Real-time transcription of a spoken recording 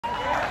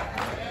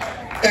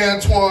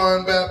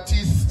Antoine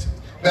Baptiste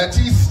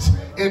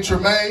in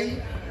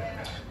Treme.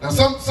 Now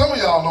some of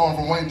y'all know him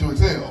from Waiting to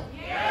Exhale.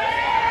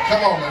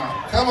 Come on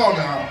now, come on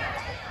now.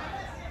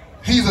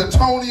 He's a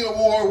Tony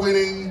Award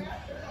winning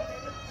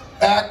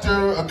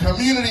actor, a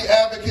community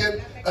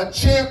advocate, a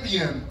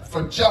champion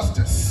for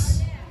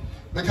justice,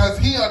 because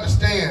he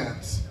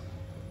understands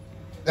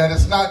that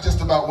it's not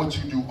just about what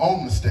you do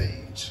on the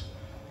stage,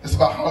 it's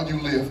about how you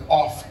live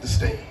off the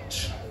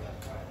stage.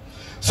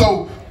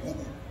 So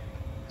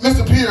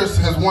Mr. Pierce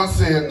has once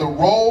said, the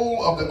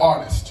role of the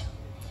artist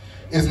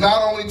is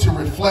not only to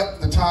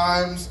reflect the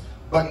times,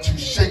 but to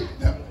shape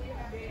them.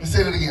 Let me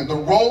say that again. The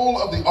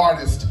role of the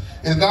artist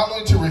is not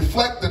only to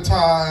reflect the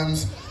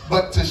times,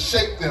 but to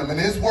shape them. And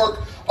his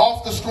work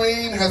off the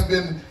screen has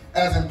been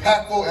as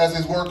impactful as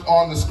his work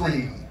on the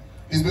screen.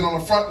 He's been on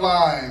the front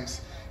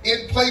lines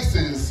in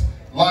places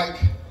like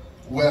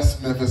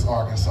West Memphis,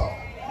 Arkansas,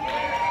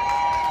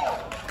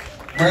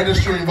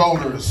 registering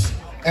voters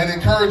and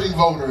encouraging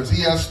voters.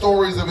 He has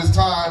stories of his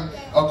time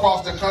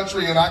across the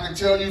country, and I can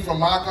tell you from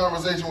my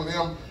conversation with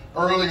him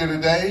earlier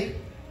today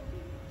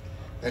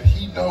that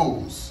he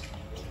knows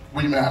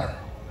we matter.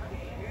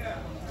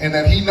 And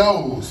that he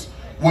knows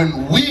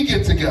when we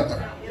get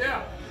together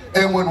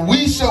and when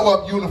we show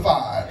up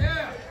unified,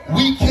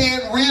 we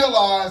can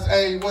realize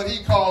what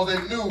he calls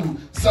a new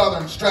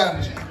Southern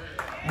strategy.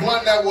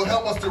 One that will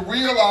help us to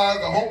realize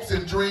the hopes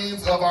and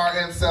dreams of our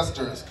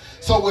ancestors.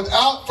 So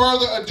without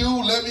further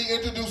ado, let me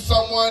introduce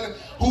someone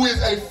who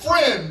is a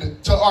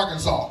friend to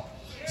Arkansas.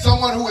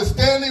 Someone who is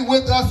standing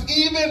with us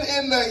even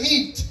in the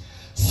heat.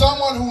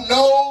 Someone who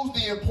knows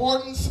the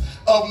importance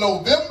of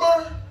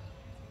November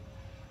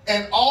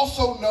and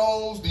also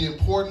knows the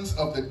importance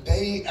of the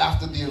day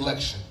after the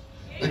election.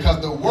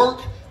 Because the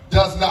work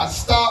does not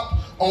stop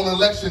on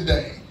election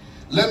day.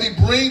 Let me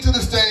bring to the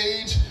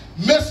stage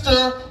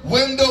Mr.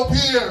 Wendell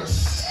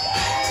Pierce.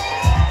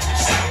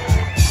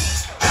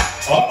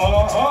 Come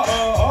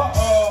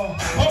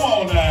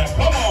on now,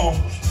 come on.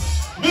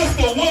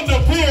 Mr.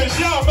 Wendell Pierce,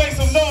 y'all make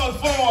some noise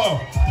for him.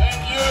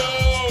 Thank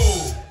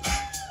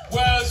you.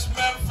 West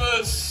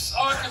Memphis,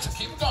 Arkansas.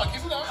 Keep it going,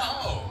 keep it going.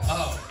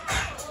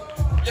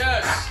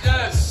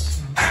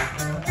 Yes.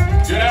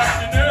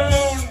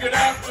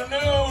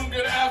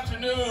 Good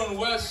afternoon,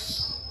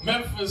 West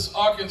Memphis,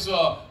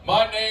 Arkansas.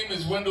 My name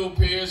is Wendell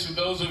Pierce. For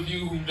those of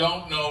you who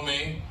don't know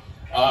me,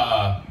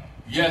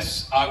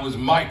 yes, I was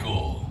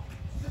Michael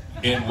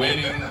in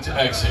Waiting to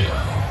Exhale.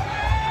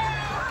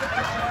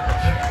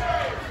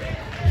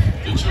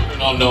 The children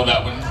don't know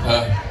that one.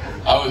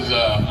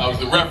 I was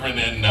the Reverend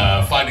in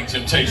Fighting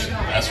Temptation.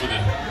 That's for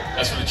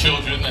the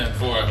children and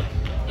for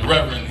the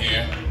Reverend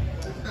here.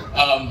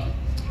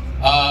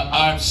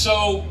 I'm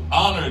so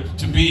honored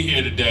to be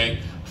here today.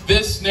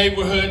 This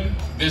neighborhood,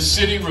 this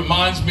city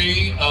reminds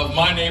me of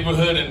my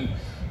neighborhood in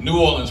New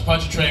Orleans,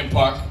 Pontchartrain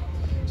Park.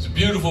 It's a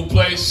beautiful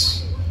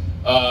place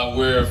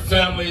where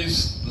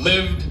families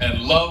lived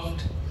and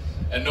loved,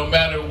 and no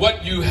matter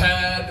what you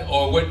had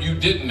or what you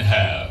didn't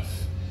have,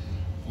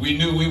 we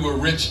knew we were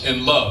rich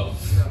in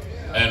love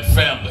and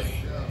family.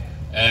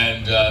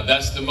 And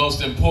that's the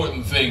most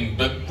important thing.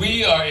 But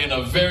we are in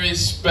a very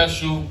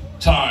special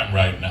time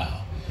right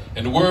now.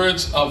 In the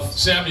words of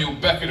Samuel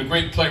Beckett, a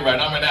great playwright,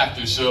 I'm an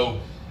actor, so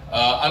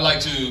I'd like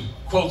to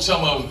quote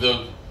some of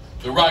the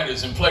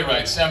writers and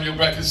playwrights. Samuel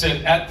Beckett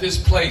said, "At this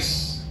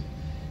place,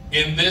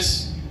 in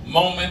this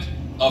moment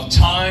of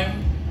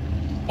time,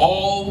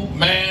 all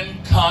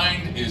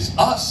mankind is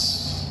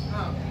us.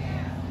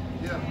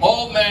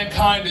 All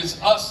mankind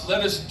is us.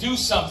 Let us do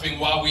something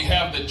while we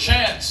have the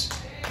chance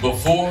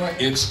before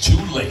it's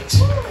too late."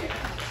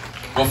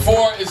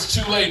 Before it's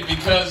too late,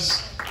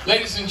 because,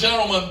 ladies and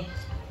gentlemen,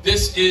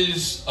 this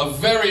is a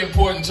very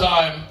important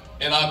time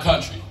in our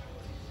country.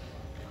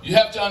 You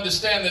have to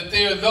understand that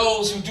there are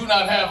those who do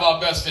not have our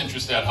best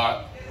interest at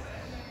heart.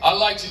 I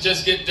like to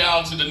just get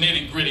down to the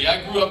nitty-gritty.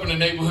 I grew up in a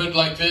neighborhood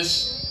like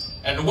this,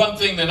 and the one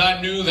thing that I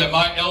knew that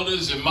my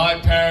elders and my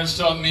parents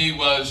taught me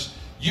was,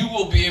 you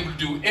will be able to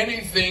do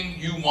anything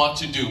you want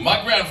to do.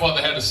 My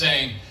grandfather had a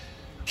saying,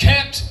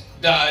 Kent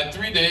died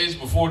 3 days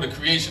before the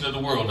creation of the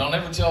world. Don't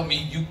ever tell me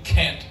you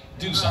can't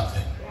do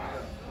something.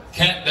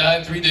 Kent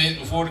died 3 days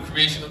before the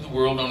creation of the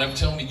world. Don't ever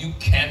tell me you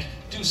can't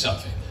do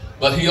something.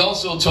 But he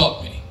also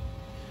taught me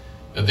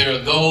that there are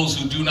those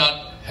who do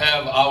not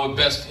have our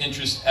best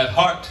interest at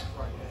heart.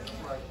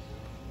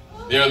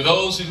 There are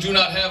those who do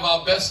not have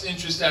our best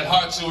interest at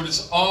heart, so it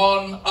is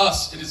on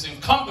us, it is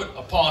incumbent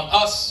upon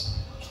us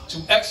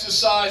to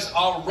exercise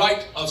our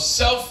right of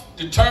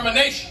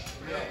self-determination.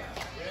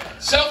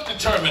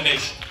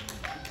 Self-determination.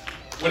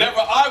 Whatever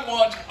I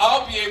want,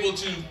 I'll be able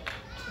to,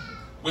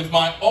 with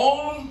my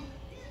own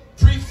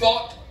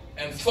pre-thought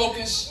and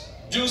focus,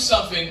 do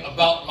something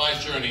about my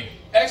journey.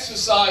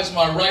 Exercise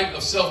my right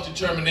of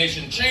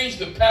self-determination. Change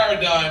the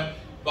paradigm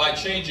by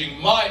changing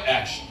my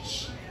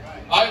actions.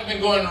 I've been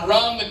going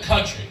around the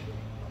country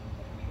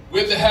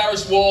with the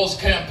Harris Walls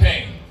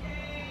campaign,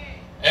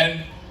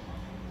 and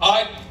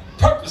I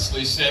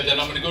purposely said that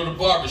I'm going to go to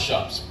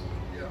barbershops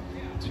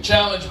to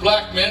challenge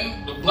black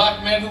men, the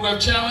black men who have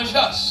challenged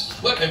us.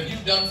 What have you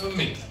done for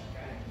me?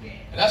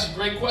 And that's a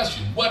great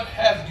question. What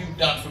have you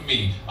done for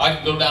me? I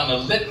can go down a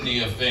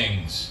litany of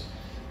things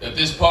that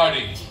this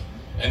party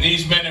and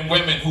these men and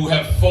women who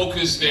have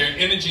focused their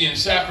energy and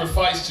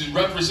sacrifice to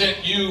represent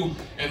you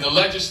in the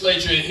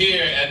legislature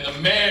here, and the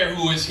mayor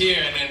who is here,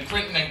 and in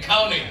Clinton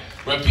County,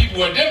 where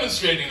people are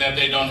demonstrating that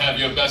they don't have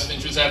your best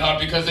interests at heart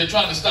because they're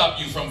trying to stop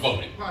you from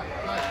voting.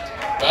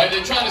 Right?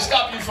 They're trying to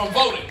stop you from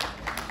voting.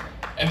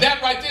 And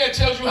that right there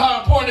tells you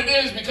how important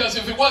it is, because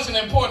if it wasn't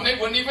important, they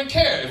wouldn't even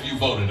care if you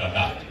voted or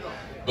not.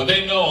 But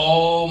they know,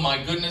 oh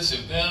my goodness,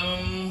 if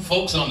them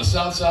folks on the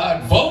South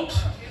Side vote,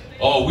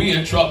 oh, we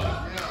in trouble.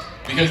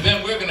 Because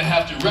then we're going to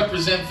have to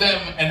represent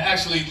them and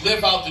actually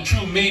live out the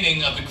true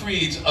meaning of the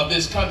creeds of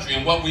this country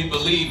and what we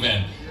believe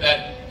in.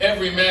 That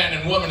every man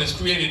and woman is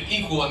created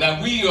equal, and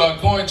that we are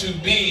going to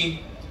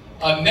be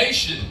a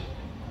nation,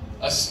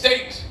 a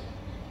state,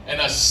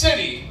 and a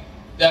city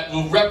that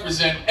will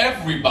represent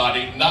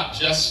everybody, not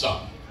just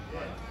some.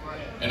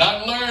 And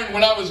I learned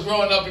when I was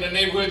growing up in a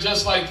neighborhood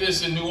just like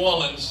this in New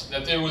Orleans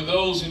that there were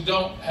those who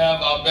don't have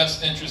our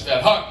best interest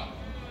at heart.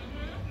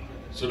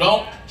 So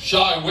don't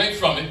shy away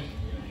from it.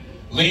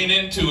 Lean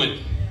into it.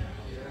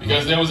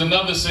 Because there was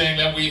another saying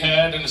that we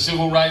had in the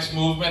civil rights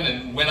movement,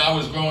 and when I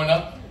was growing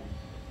up,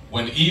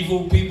 when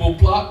evil people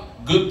plot,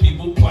 good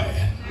people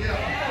plan.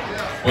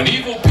 When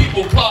evil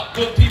people plot,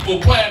 good people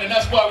plan. And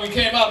that's why we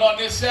came out on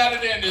this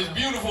Saturday in this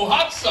beautiful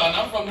hot sun.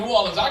 I'm from New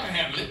Orleans, I can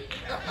handle it.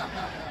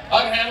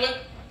 I can handle it.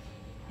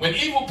 When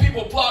evil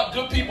people plot,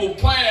 good people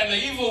plan. The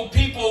evil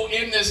people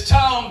in this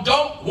town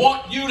don't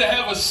want you to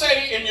have a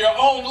say in your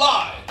own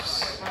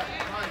lives.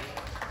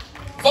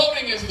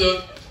 Voting is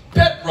the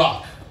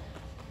bedrock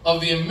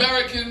of the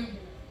American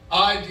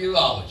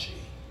ideology.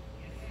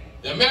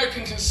 The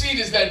American conceit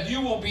is that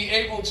you will be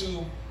able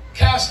to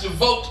cast a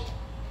vote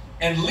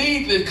and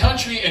lead the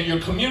country and your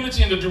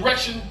community in the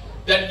direction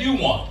that you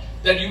want.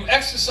 That you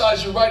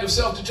exercise your right of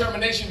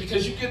self-determination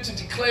because you get to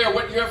declare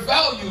what your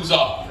values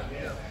are.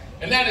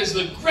 And that is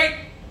the great,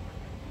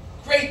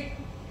 great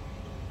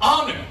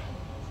honor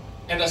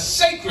and a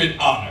sacred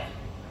honor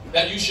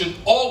that you should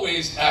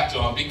always act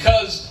on,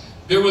 because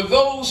there were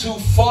those who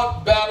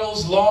fought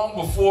battles long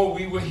before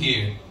we were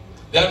here.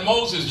 That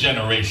Moses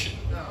generation,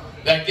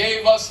 that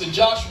gave us the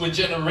Joshua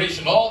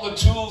generation, all the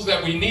tools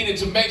that we needed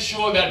to make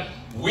sure that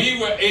we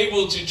were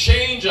able to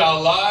change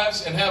our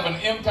lives and have an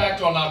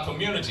impact on our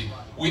community.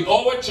 We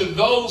owe it to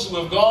those who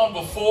have gone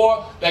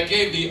before that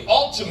gave the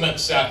ultimate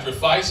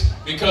sacrifice,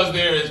 because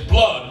there is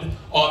blood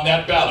on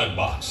that ballot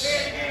box.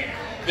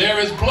 There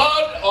is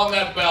blood on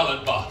that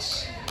ballot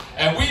box.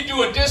 And we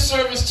do a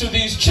disservice to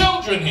these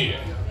children here.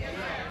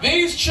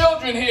 These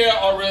children here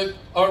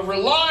are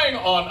relying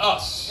on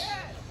us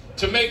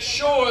to make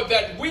sure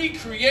that we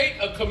create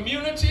a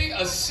community,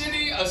 a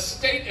city, a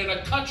state, and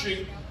a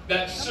country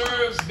that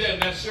serves them,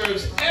 that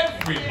serves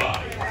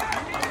everybody.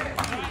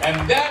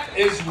 And that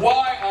is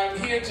why I'm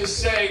here to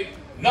say,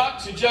 not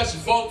to just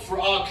vote for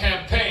our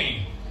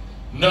campaign.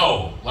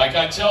 No, like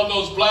I tell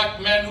those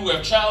black men who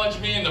have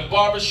challenged me in the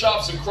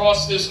barbershops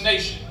across this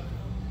nation,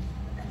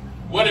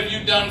 what have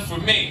you done for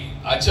me?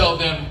 I tell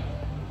them,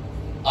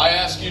 I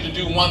ask you to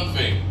do one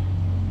thing: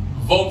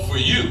 vote for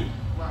you.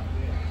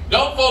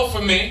 Don't vote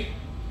for me.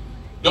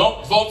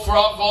 Don't vote for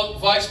our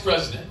vice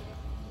president.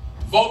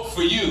 Vote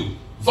for you.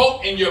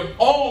 Vote in your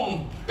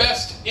own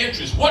best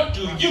interest. What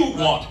do you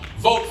want?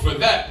 Vote for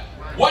that.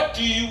 What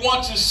do you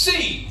want to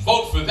see?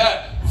 Vote for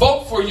that.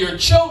 Vote for your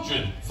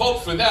children. Vote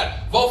for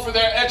that. Vote for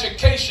their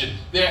education,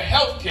 their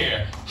health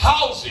care,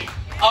 housing,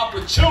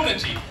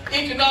 opportunity,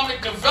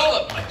 economic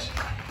development.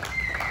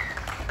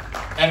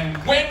 And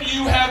when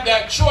you have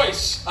that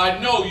choice, I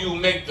know you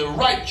make the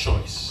right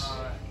choice.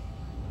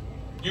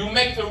 You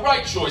make the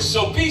right choice.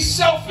 So be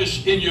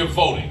selfish in your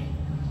voting.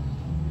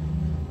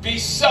 Be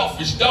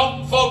selfish.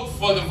 Don't vote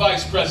for the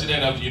Vice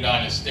President of the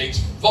United States.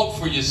 Vote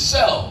for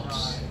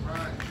yourselves.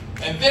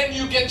 And then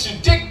you get to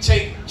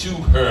dictate to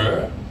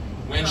her,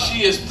 when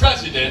she is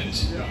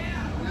president,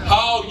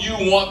 how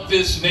you want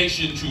this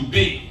nation to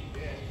be.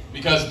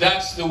 Because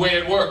that's the way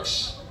it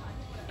works.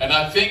 And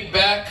I think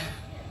back,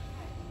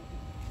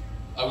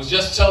 I was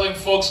just telling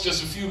folks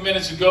just a few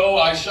minutes ago,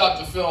 I shot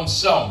the film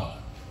Selma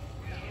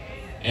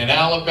in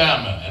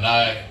Alabama. And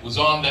I was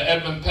on the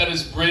Edmund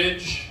Pettus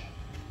Bridge.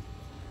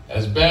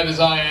 As bad as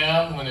I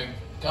am when it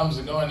comes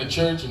to going to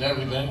church and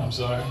everything, I'm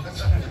sorry.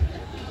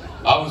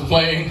 I was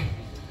playing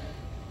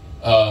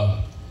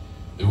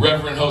the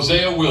Reverend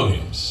Hosea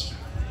Williams,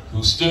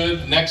 who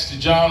stood next to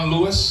John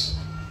Lewis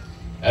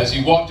as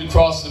he walked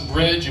across the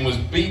bridge and was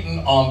beaten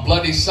on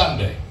Bloody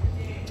Sunday.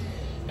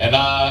 And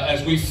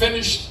as we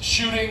finished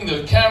shooting,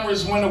 the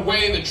cameras went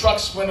away, the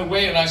trucks went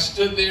away, and I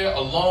stood there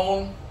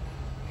alone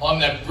on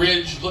that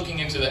bridge looking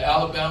into the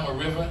Alabama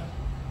River.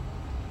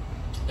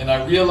 And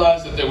I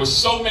realized that there were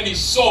so many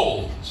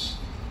souls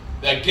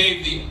that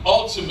gave the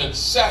ultimate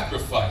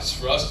sacrifice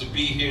for us to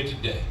be here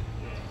today.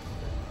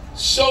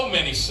 So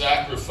many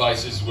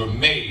sacrifices were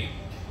made.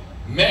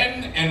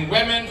 Men and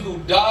women who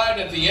died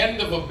at the end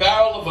of a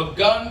barrel of a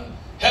gun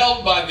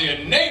held by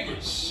their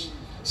neighbors,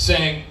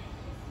 saying,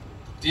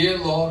 Dear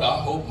Lord, I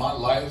hope my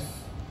life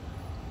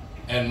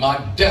and my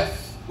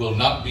death will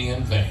not be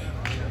in vain.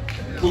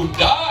 Who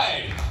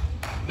died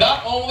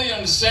not only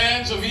on the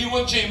sands of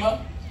Iwo Jima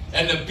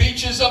and the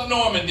beaches of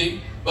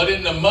Normandy, but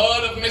in the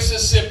mud of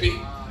Mississippi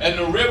and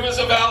the rivers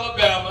of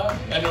Alabama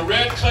and the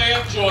red clay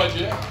of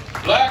Georgia,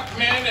 black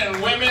men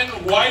and women,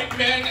 white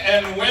men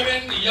and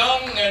women,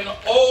 young and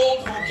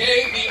old, who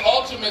gave the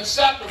ultimate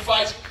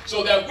sacrifice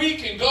so that we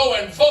can go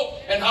and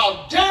vote. And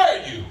how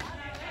dare you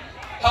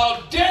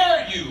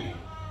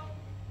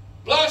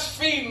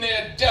blaspheme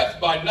their death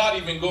by not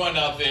even going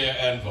out there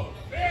and voting.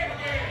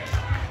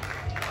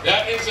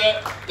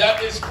 That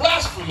is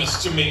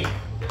blasphemous to me.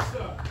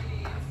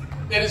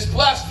 It is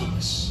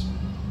blasphemous.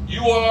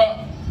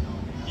 You're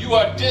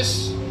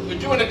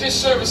doing a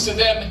disservice to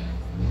them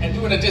and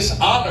doing a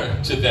dishonor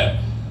to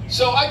them.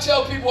 So I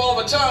tell people all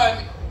the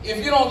time,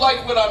 if you don't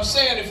like what I'm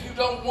saying, if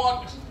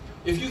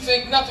you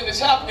think nothing is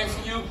happening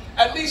for you,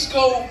 at least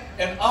go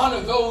and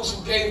honor those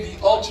who gave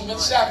the ultimate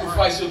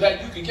sacrifice so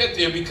that you can get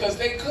there, because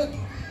they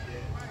couldn't.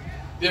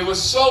 There were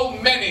so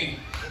many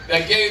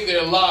that gave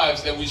their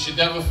lives that we should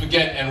never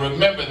forget. And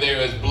remember,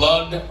 there is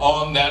blood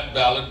on that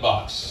ballot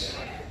box.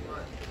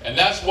 And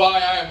that's why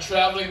I am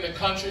traveling the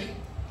country,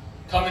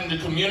 coming to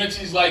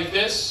communities like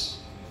this.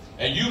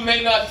 And you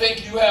may not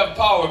think you have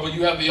power, but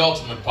you have the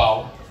ultimate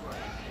power.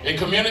 In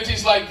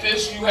communities like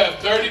this, you have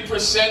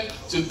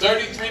 30% to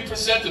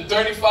 33% to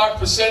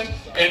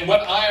 35% in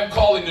what I am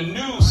calling the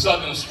new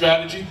Southern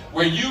strategy,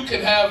 where you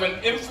can have an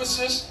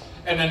emphasis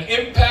and an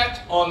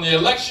impact on the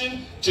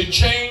election to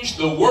change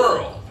the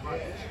world.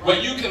 Where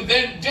you can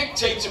then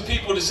dictate to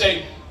people to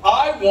say,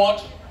 I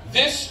want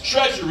this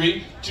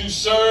treasury to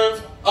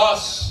serve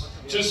us,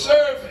 to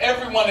serve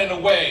everyone in a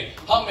way.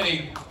 How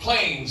many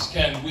planes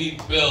can we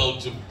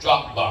build to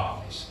drop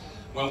bombs?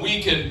 When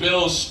we can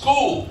build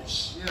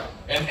schools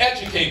and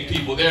educate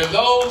people. There are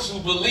those who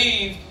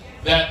believe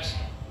that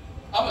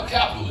I'm a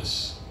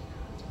capitalist.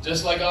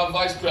 Just like our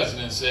vice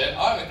president said,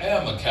 I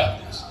am a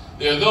capitalist.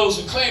 There are those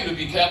who claim to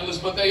be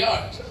capitalists, but they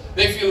aren't.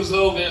 They feel as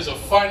though there's a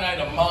finite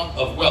amount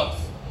of wealth.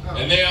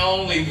 And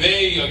only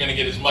they are going to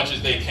get as much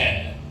as they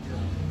can.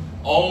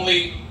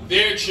 Only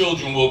their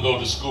children will go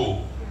to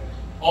school.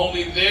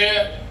 Only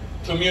their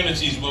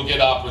communities will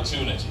get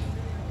opportunity.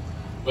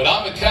 But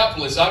I'm a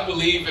capitalist. I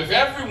believe if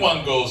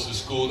everyone goes to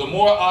school, the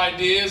more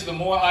ideas, the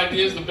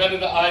better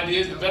the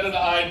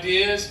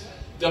ideas,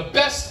 the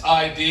best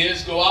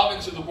ideas go out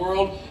into the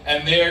world,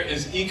 and there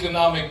is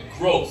economic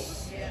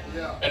growth.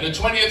 In the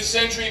 20th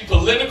century,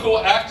 political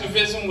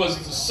activism was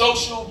the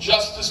social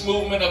justice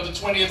movement of the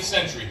 20th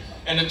century.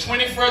 In the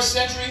 21st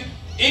century,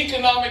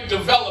 economic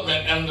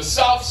development on the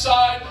south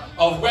side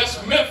of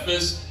West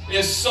Memphis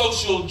is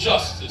social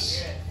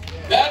justice.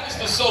 That is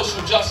the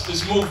social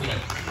justice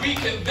movement. We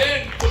can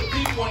then put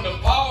people in the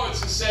power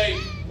to say,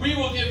 we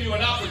will give you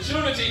an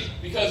opportunity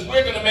because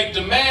we're going to make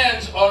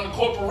demands on the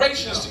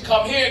corporations to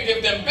come here and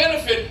give them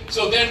benefit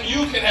so then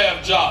you can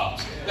have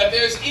jobs. That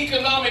there's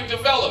economic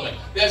development,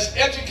 there's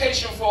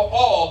education for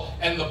all,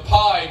 and the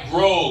pie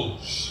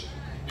grows.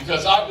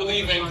 Because I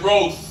believe in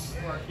growth,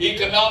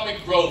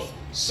 economic growth,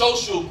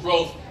 social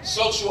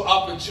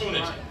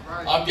opportunity.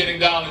 I'm getting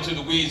down into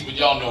the weeds, but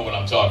y'all know what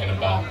I'm talking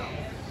about.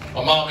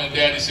 My mom and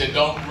daddy said,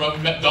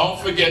 don't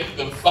forget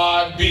the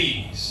 5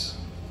 B's.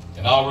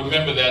 And I'll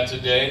remember that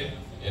today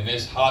in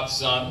this hot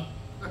sun.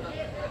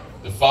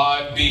 The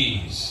 5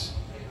 B's.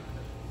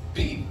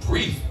 Be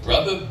brief,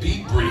 brother,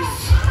 be brief.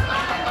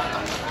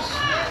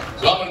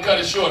 So I'm going to cut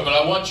it short, but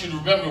I want you to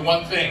remember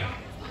one thing.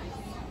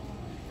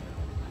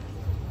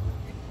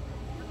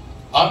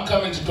 I'm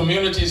coming to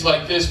communities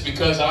like this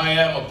because I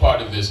am a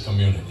part of this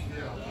community.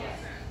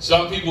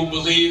 Some people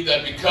believe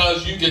that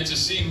because you get to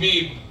see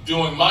me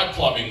doing my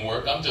plumbing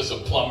work, I'm just a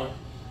plumber,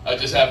 I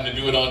just happen to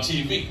do it on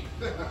TV.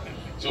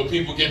 So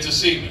people get to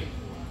see me.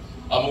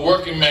 I'm a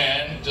working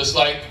man, just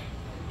like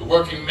the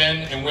working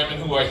men and women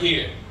who are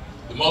here.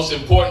 The most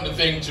important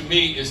thing to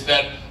me is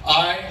that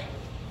I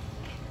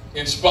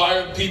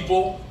inspire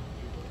people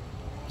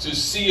to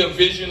see a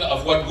vision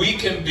of what we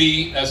can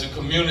be as a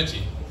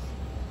community.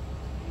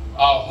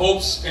 Our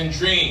hopes and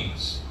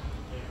dreams,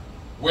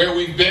 where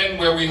we've been,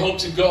 where we hope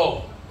to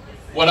go,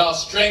 what our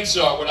strengths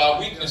are, what our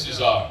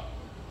weaknesses are.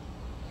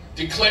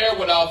 Declare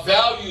what our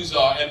values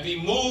are and be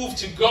moved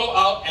to go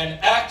out and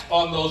act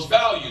on those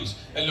values.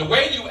 And the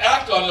way you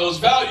act on those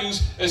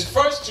values is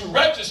first to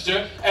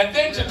register and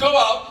then to go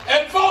out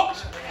and vote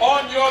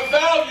on your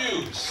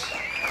values.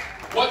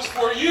 What's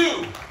for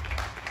you?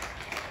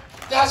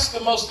 That's the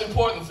most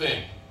important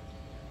thing.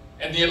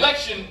 And the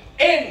election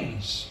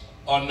ends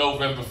on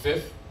November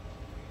 5th.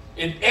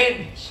 It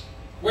ends.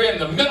 We're in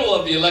the middle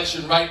of the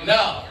election right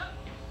now.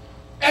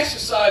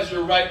 Exercise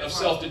your right of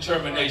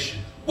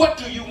self-determination. What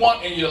do you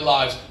want in your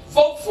lives?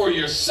 Vote for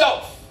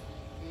yourself.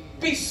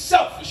 Be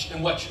selfish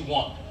in what you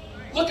want.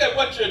 Look at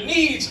what your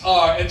needs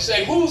are and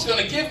say, who's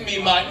going to give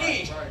me my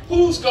needs?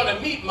 Who's going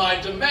to meet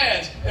my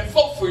demands? And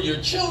vote for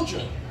your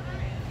children.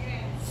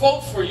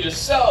 Vote for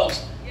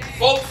yourselves.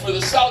 Vote for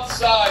the south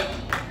side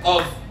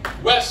of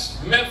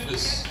West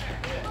Memphis.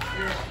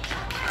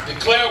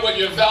 Declare what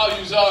your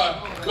values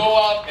are. Go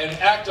out and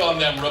act on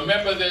them.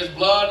 Remember, there's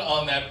blood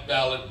on that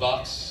ballot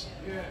box.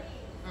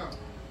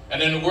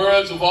 And in the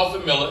words of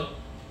Arthur Miller,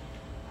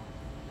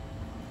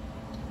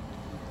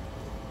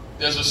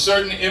 there's a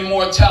certain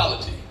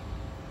immortality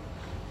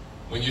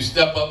when you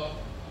step up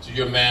to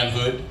your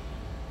manhood.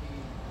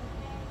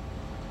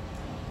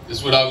 This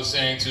is what I was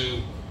saying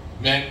to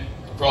men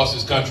across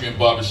this country in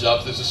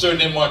barbershops. There's a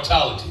certain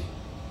immortality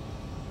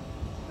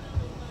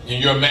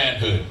in your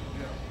manhood.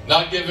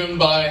 Not given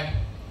by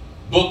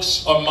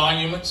books or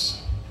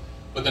monuments,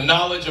 but the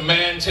knowledge a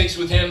man takes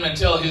with him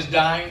until his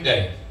dying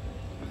day.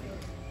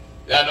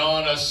 That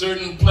on a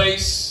certain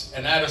place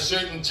and at a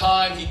certain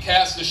time he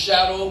casts the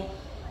shadow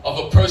of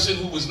a person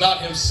who was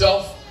not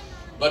himself,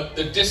 but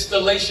the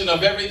distillation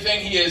of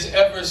everything he has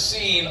ever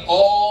seen,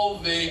 all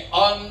the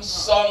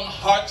unsung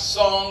heart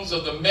songs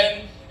of the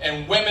men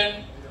and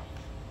women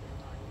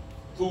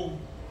who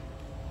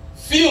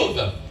feel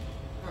them,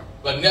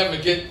 but never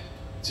get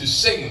to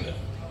sing them.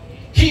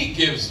 He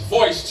gives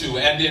voice to,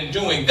 and in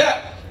doing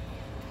that,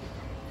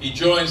 he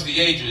joins the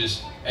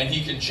ages and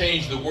he can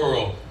change the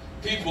world.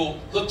 People,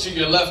 look to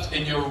your left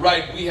and your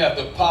right. We have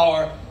the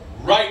power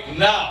right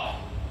now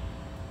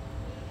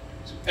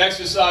to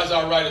exercise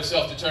our right of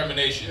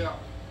self-determination.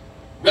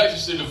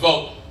 Register to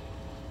vote.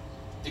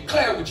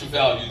 Declare what your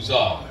values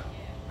are.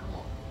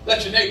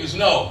 Let your neighbors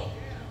know.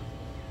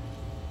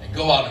 And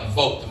go out and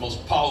vote, the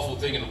most powerful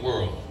thing in the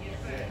world.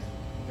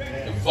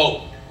 To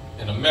vote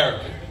in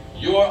America.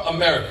 Your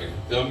America.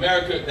 The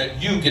America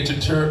that you get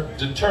to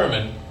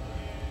determine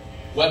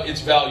what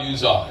its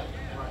values are.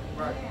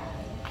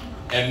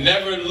 And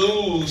never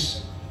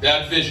lose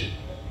that vision.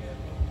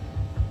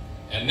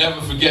 And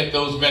never forget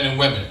those men and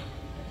women.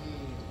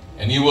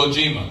 In Iwo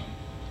Jima,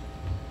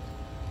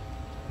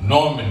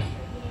 Normandy,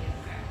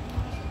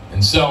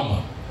 in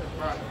Selma,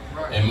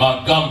 in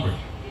Montgomery,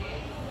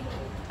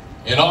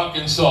 in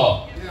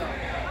Arkansas,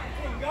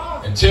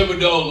 in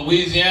Thibodaux,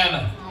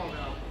 Louisiana,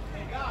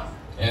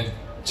 in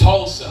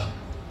Tulsa,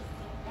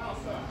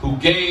 who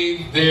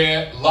gave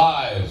their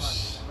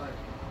lives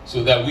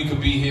so that we could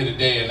be here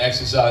today and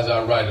exercise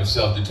our right of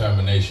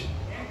self-determination.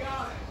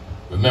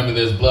 Remember,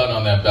 there's blood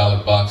on that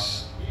ballot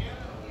box.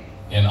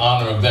 In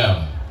honor of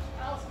them,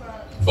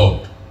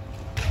 vote.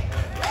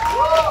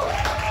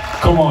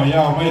 Come on,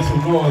 y'all, make some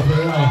noise for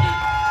them.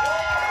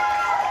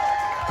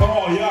 Come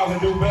on, y'all can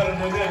do better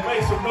than that.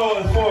 Make some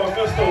noise for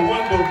Mr.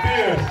 Wendell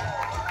Pierce.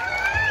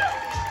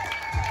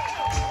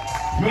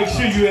 Make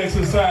sure you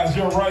exercise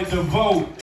your right to vote.